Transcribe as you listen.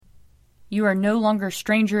You are no longer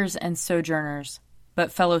strangers and sojourners,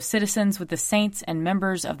 but fellow citizens with the saints and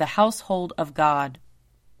members of the household of God.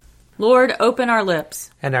 Lord, open our lips,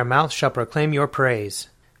 and our mouth shall proclaim your praise.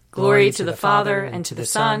 Glory to the Father, and to the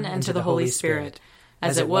Son, and to the Holy Spirit,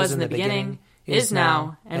 as it was in the beginning, is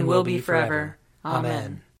now, and will be forever.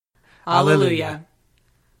 Amen. Alleluia.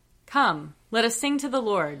 Come, let us sing to the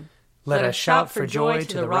Lord. Let us shout for joy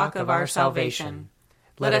to the rock of our salvation.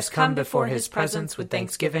 Let us come before his presence with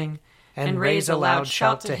thanksgiving, and raise a loud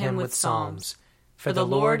shout to him with psalms. For the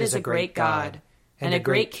Lord is a great God, and a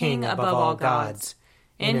great King above all gods.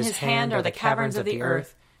 In his hand are the caverns of the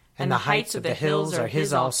earth, and the heights of the hills are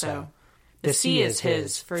his also. The sea is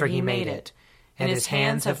his, for he made it, and his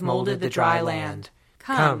hands have molded the dry land.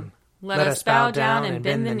 Come, let us bow down and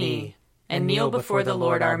bend the knee, and kneel before the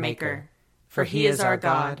Lord our Maker. For he is our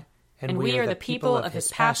God, and we are the people of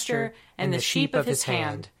his pasture and the sheep of his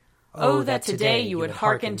hand. Oh, that today you would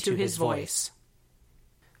hearken to his voice.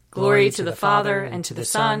 Glory to the Father, and to the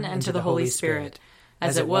Son, and to the Holy Spirit,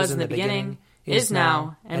 as it was in the beginning, is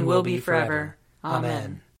now, and will be forever.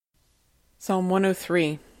 Amen. Psalm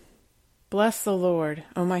 103. Bless the Lord,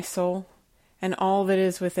 O my soul, and all that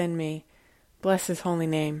is within me. Bless his holy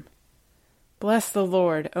name. Bless the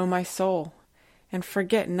Lord, O my soul, and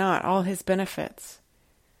forget not all his benefits.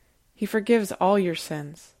 He forgives all your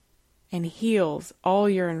sins, and heals all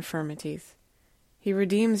your infirmities. He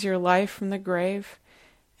redeems your life from the grave,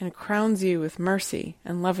 and crowns you with mercy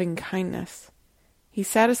and loving kindness. He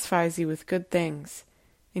satisfies you with good things,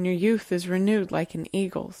 and your youth is renewed like an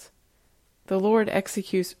eagle's. The Lord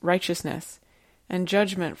executes righteousness and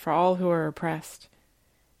judgment for all who are oppressed.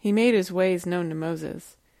 He made his ways known to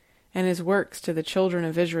Moses, and his works to the children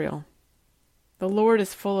of Israel. The Lord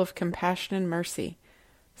is full of compassion and mercy,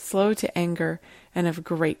 slow to anger, and of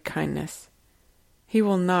great kindness. He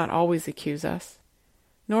will not always accuse us,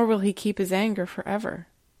 nor will he keep his anger forever.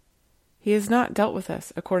 He has not dealt with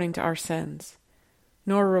us according to our sins,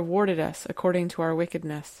 nor rewarded us according to our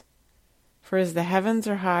wickedness. For as the heavens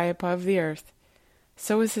are high above the earth,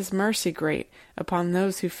 so is his mercy great upon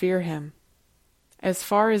those who fear him. As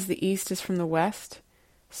far as the east is from the west,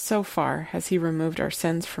 so far has he removed our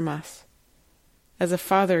sins from us. As a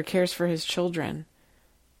father cares for his children,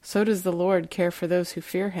 so does the Lord care for those who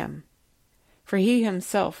fear him. For he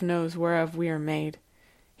himself knows whereof we are made.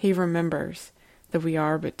 He remembers that we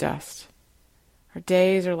are but dust. Our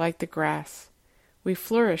days are like the grass. We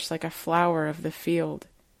flourish like a flower of the field.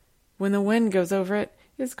 When the wind goes over it,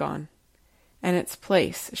 it is gone, and its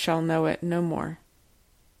place shall know it no more.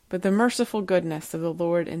 But the merciful goodness of the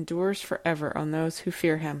Lord endures forever on those who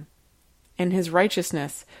fear him, and his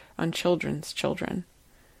righteousness on children's children,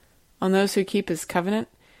 on those who keep his covenant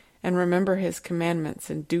and remember his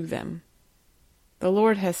commandments and do them. The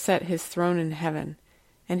Lord has set his throne in heaven,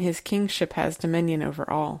 and his kingship has dominion over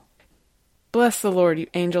all. Bless the Lord, you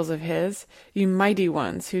angels of his, you mighty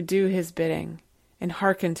ones who do his bidding, and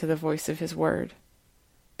hearken to the voice of his word.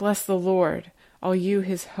 Bless the Lord, all you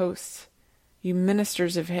his hosts, you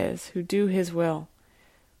ministers of his, who do his will.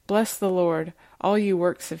 Bless the Lord, all you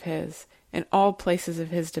works of his, in all places of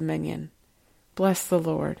his dominion. Bless the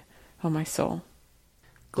Lord, O my soul.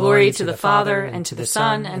 Glory to the Father, and to the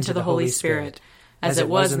Son, and to the Holy Spirit, as it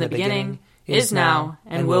was in the beginning, is now,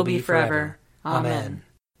 and will be forever. Amen.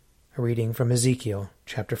 A reading from Ezekiel,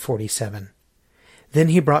 chapter 47. Then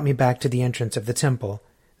he brought me back to the entrance of the temple.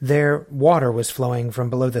 There water was flowing from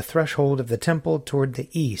below the threshold of the temple toward the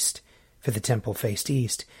east, for the temple faced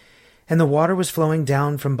east. And the water was flowing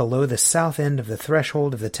down from below the south end of the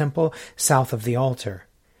threshold of the temple, south of the altar.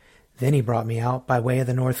 Then he brought me out by way of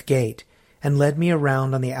the north gate, and led me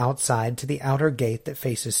around on the outside to the outer gate that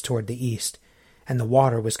faces toward the east, and the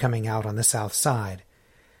water was coming out on the south side.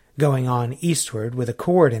 Going on eastward with a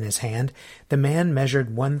cord in his hand, the man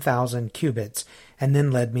measured 1,000 cubits, and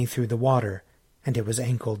then led me through the water, and it was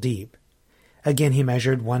ankle deep. Again he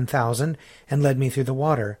measured 1,000, and led me through the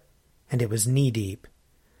water, and it was knee deep.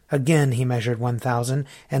 Again he measured 1,000,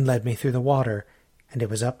 and led me through the water, and it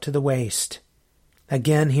was up to the waist.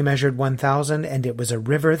 Again he measured 1,000, and it was a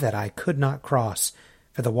river that I could not cross,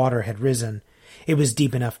 for the water had risen. It was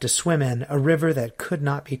deep enough to swim in, a river that could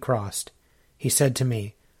not be crossed. He said to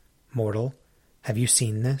me, Mortal, have you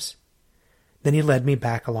seen this? Then he led me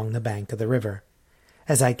back along the bank of the river.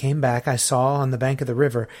 As I came back, I saw on the bank of the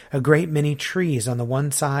river a great many trees on the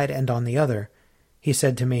one side and on the other. He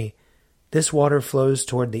said to me, This water flows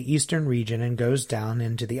toward the eastern region and goes down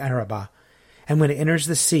into the Arabah. And when it enters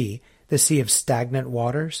the sea of stagnant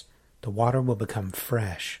waters, the water will become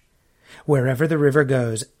fresh. Wherever the river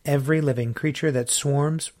goes, every living creature that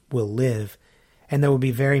swarms will live, and there will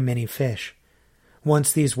be very many fish.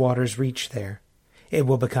 Once these waters reach there, it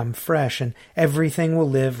will become fresh, and everything will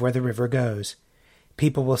live where the river goes.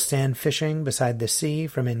 People will stand fishing beside the sea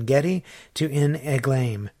from En-Gedi to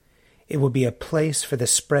En-Eglaim. It will be a place for the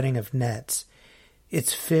spreading of nets.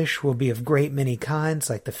 Its fish will be of great many kinds,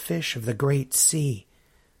 like the fish of the great sea.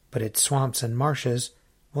 But its swamps and marshes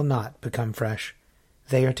will not become fresh.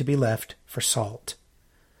 They are to be left for salt.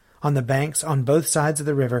 On the banks on both sides of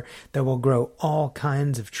the river there will grow all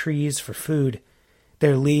kinds of trees for food.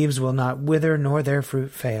 Their leaves will not wither nor their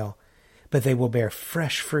fruit fail, but they will bear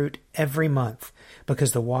fresh fruit every month,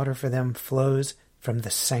 because the water for them flows from the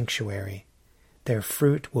sanctuary. Their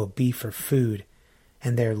fruit will be for food,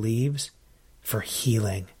 and their leaves for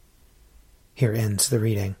healing. Here ends the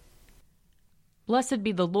reading. Blessed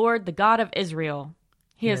be the Lord, the God of Israel.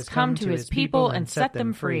 He has come to his people and set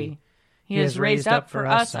them free. He has raised up for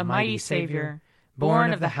us a mighty Savior,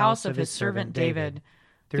 born of the house of his servant David.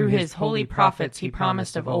 Through his holy prophets he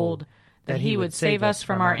promised of old that he would save us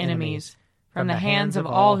from our enemies, from the hands of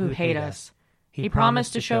all who hate us. He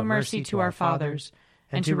promised to show mercy to our fathers,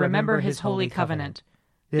 and to remember his holy covenant.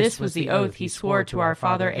 This was the oath he swore to our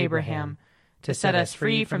father Abraham, to set us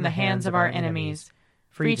free from the hands of our enemies,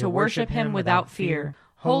 free to worship him without fear,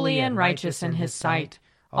 holy and righteous in his sight,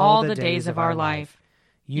 all the days of our life.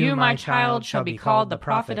 You, my child, shall be called the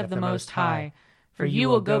prophet of the Most High, for you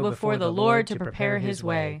will go before the Lord to prepare his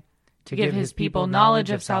way, to give his people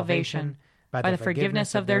knowledge of salvation by the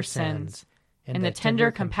forgiveness of their sins. In the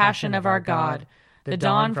tender compassion of our God, the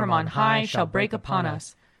dawn from on high shall break upon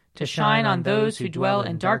us, to shine on those who dwell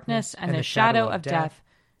in darkness and the shadow of death,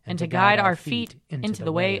 and to guide our feet into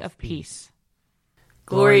the way of peace.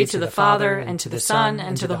 Glory to the Father, and to the Son,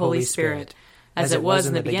 and to the Holy Spirit, as it was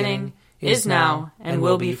in the beginning, is now, and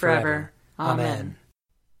will be forever. Amen.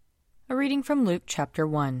 A reading from Luke chapter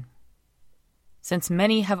 1. Since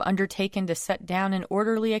many have undertaken to set down an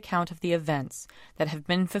orderly account of the events that have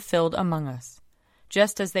been fulfilled among us,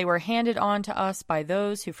 just as they were handed on to us by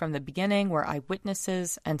those who from the beginning were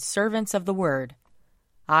eyewitnesses and servants of the word,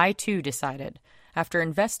 I too decided, after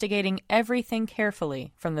investigating everything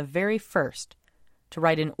carefully from the very first, to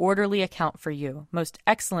write an orderly account for you, most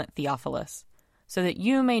excellent Theophilus, so that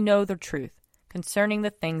you may know the truth concerning the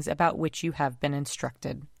things about which you have been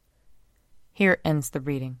instructed. Here ends the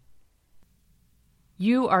reading.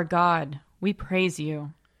 You are God, we praise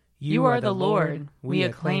you. You are the Lord, we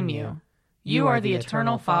acclaim you. You are the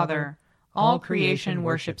eternal Father, all creation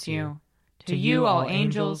worships you. To you all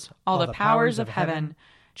angels, all the powers of heaven,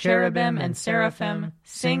 cherubim and seraphim,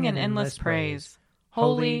 sing an endless praise.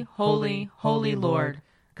 Holy, holy, holy Lord,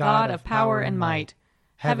 God of power and might,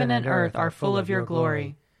 heaven and earth are full of your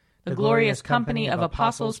glory. The glorious company of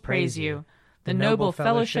apostles praise you. The noble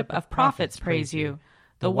fellowship of prophets praise you.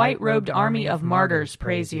 The white-robed army of martyrs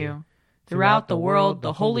praise you. Throughout the world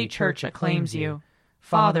the holy church acclaims you.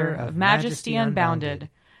 Father of majesty unbounded,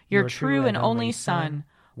 your true and only Son,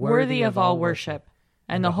 worthy of all worship,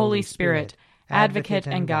 and the Holy Spirit, advocate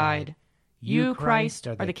and guide. You, Christ,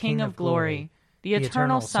 are the King of glory, the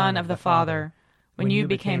eternal Son of the Father. When you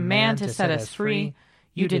became man to set us free,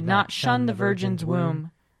 you did not shun the Virgin's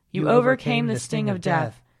womb. You overcame the sting of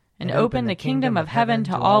death, and opened the kingdom of heaven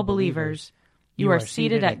to all believers. You are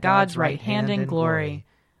seated at God's right hand in glory.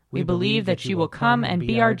 We believe that you will come and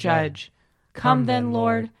be our judge. Come then,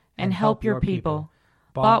 Lord, and help your people,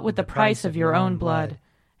 bought with the price of your own blood,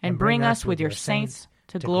 and bring us with your saints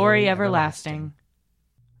to glory everlasting.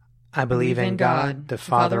 I believe in God, the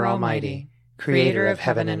Father Almighty, creator of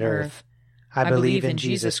heaven and earth. I believe in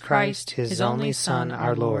Jesus Christ, his only Son,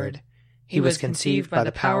 our Lord. He was conceived by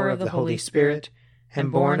the power of the Holy Spirit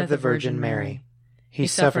and born of the Virgin Mary. He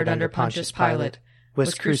suffered under Pontius Pilate,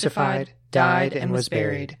 was crucified, died, and was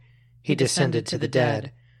buried. He descended to the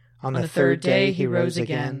dead. On the third day he rose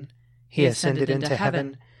again. He ascended into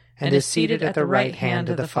heaven, and is seated at the right hand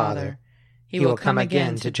of the Father. He will come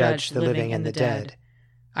again to judge the living and the dead.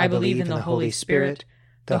 I believe in the Holy Spirit,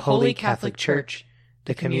 the Holy Catholic Church,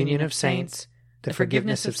 the communion of saints, the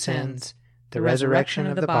forgiveness of sins, the resurrection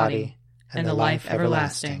of the body, and the life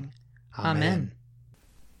everlasting. Amen.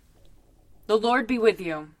 The Lord be with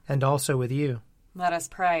you. And also with you. Let us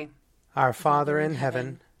pray. Our Father in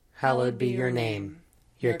heaven, hallowed be your name.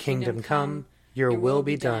 Your kingdom come, your will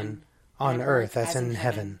be done, on earth as in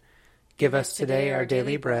heaven. Give us today our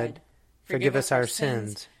daily bread. Forgive us our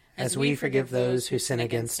sins, as we forgive those who sin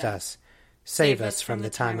against us. Save us from the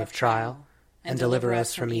time of trial, and deliver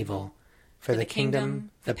us from evil. For the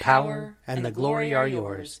kingdom, the power, and the glory are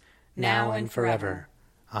yours, now and forever.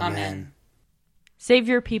 Amen. Save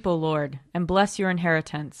your people, Lord, and bless your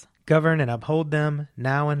inheritance. Govern and uphold them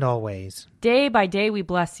now and always. Day by day we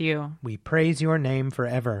bless you. We praise your name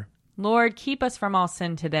forever. Lord, keep us from all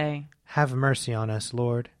sin today. Have mercy on us,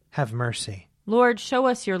 Lord. Have mercy. Lord, show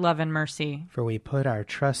us your love and mercy. For we put our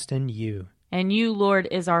trust in you. And you, Lord,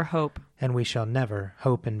 is our hope. And we shall never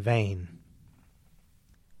hope in vain.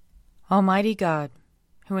 Almighty God,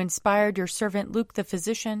 who inspired your servant Luke the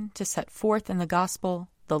physician to set forth in the gospel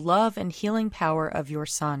the love and healing power of your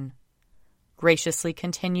Son, graciously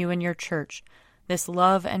continue in your church this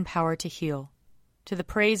love and power to heal, to the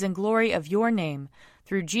praise and glory of your name,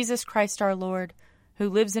 through Jesus Christ our Lord, who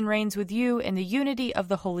lives and reigns with you in the unity of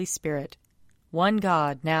the Holy Spirit, one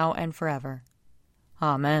God, now and forever.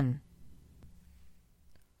 Amen.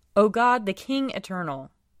 O God, the King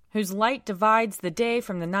eternal, whose light divides the day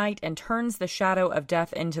from the night and turns the shadow of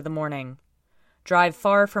death into the morning, drive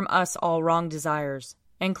far from us all wrong desires,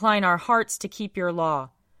 incline our hearts to keep your law,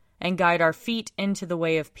 and guide our feet into the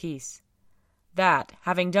way of peace, that,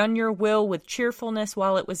 having done your will with cheerfulness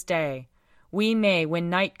while it was day, we may, when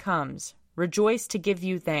night comes, rejoice to give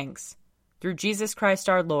you thanks. Through Jesus Christ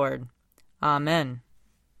our Lord. Amen.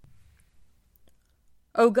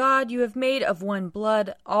 O God, you have made of one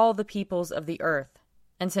blood all the peoples of the earth,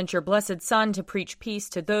 and sent your blessed Son to preach peace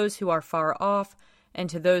to those who are far off and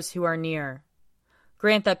to those who are near.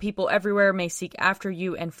 Grant that people everywhere may seek after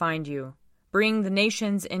you and find you. Bring the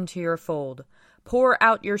nations into your fold. Pour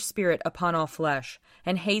out your Spirit upon all flesh,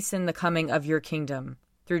 and hasten the coming of your kingdom.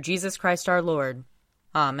 Through Jesus Christ our Lord.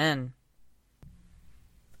 Amen.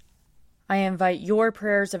 I invite your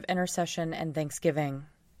prayers of intercession and thanksgiving.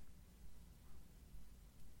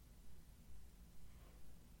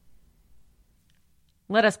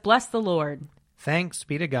 Let us bless the Lord. Thanks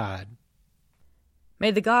be to God.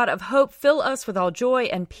 May the God of hope fill us with all joy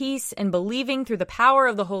and peace in believing through the power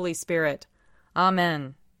of the Holy Spirit.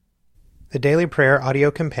 Amen. The Daily Prayer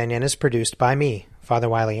audio companion is produced by me, Father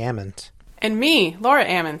Wiley Ammons. And me, Laura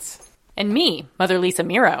Ammons. And me, Mother Lisa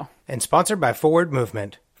Miro. And sponsored by Forward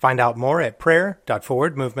Movement. Find out more at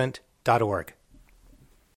prayer.forwardmovement.org.